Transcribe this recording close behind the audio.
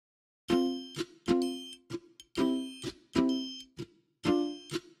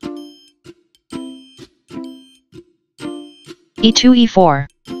e2 e4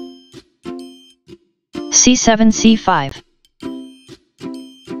 c7 c5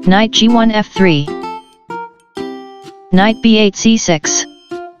 knight g1 f3 knight b8 c6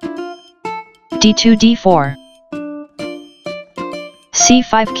 d2 d4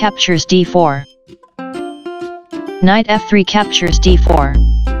 c5 captures d4 knight f3 captures d4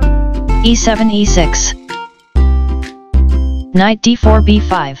 e7 e6 knight d4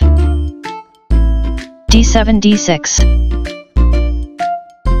 b5 d7 d6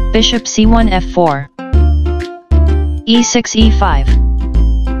 bishop c1 f4 e6 e5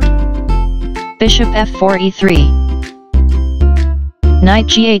 bishop f4 e3 knight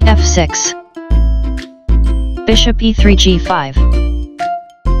g8 f6 bishop e3 g5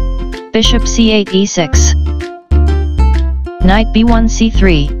 bishop c8 e6 knight b1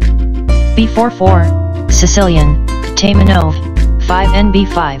 c3 b4 4 Sicilian Taimanov 5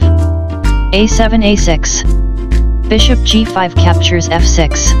 nb5 a7 a6 bishop g5 captures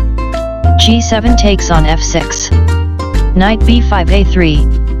f6 g7 takes on f6 knight b5 a3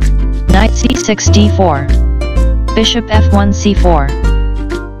 knight c6 d4 bishop f1 c4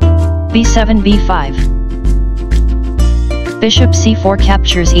 b7 b5 bishop c4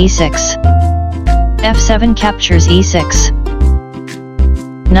 captures e6 f7 captures e6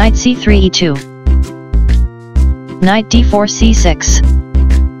 knight c3 e2 knight d4 c6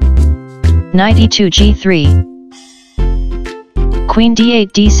 knight e2 g3 queen d8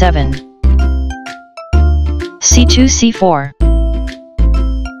 d7 c2 c4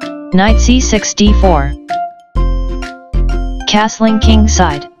 knight c6 d4 castling king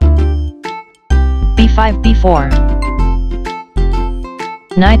side b5 b4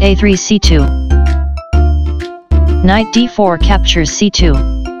 knight a3 c2 knight d4 captures c2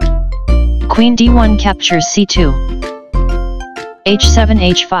 queen d1 captures c2 h7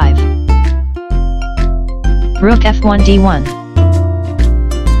 h5 rook f1 d1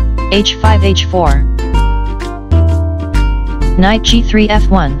 h5 h4 knight g3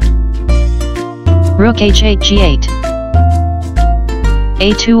 f1 rook h8 g8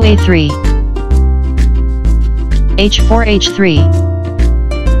 a2 a3 h4 h3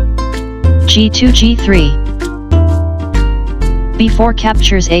 g2 g3 b4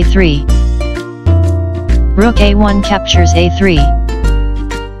 captures a3 rook a1 captures a3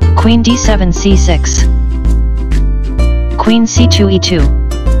 queen d7 c6 queen c2 e2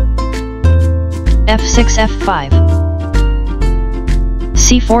 f6 f5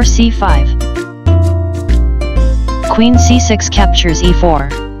 c4 c5 queen c6 captures e4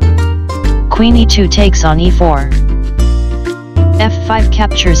 queen e2 takes on e4 f5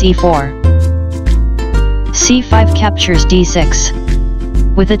 captures e4 c5 captures d6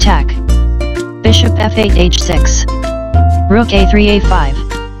 with attack bishop f8 h6 rook a3 a5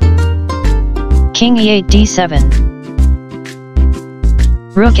 king e8 d7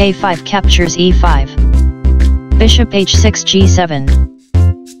 rook a5 captures e5 bishop h6 g7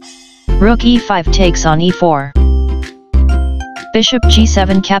 rook e5 takes on e4 bishop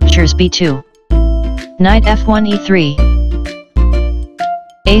g7 captures b2 knight f1 e3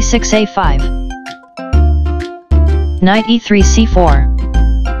 a6 a5 knight e3 c4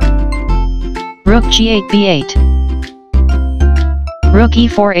 rook g8 b8 rook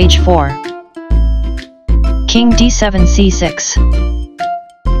e4 h4 king d7 c6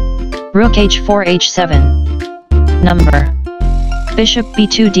 rook h4 h7 number bishop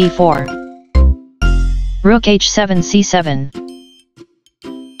b2 d4 rook h7 c7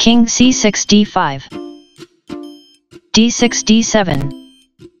 king c6 d5 d6 d7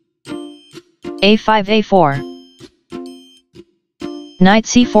 a5 a4 knight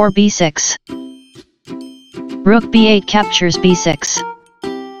c4 b6 rook b8 captures b6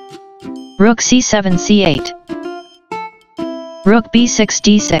 rook c7 c8 rook b6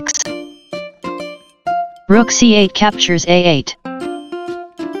 d6 rook c8 captures a8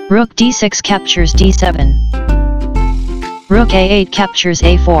 rook d6 captures d7 rook a8 captures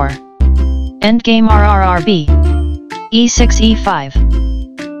a4 endgame RRRB e6 e5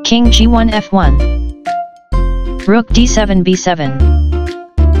 king g1 f1 rook d7 b7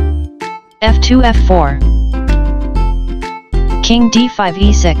 f2 f4 king d5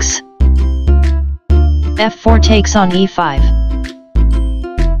 e6 f4 takes on e5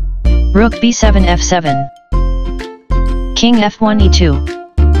 rook b7 f7 king f1 e2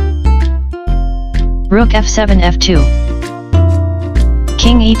 rook f7 f2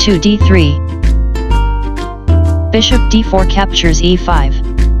 king e2 d3 bishop d4 captures e5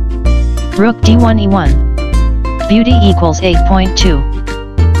 rook d1 e1 beauty equals 8.2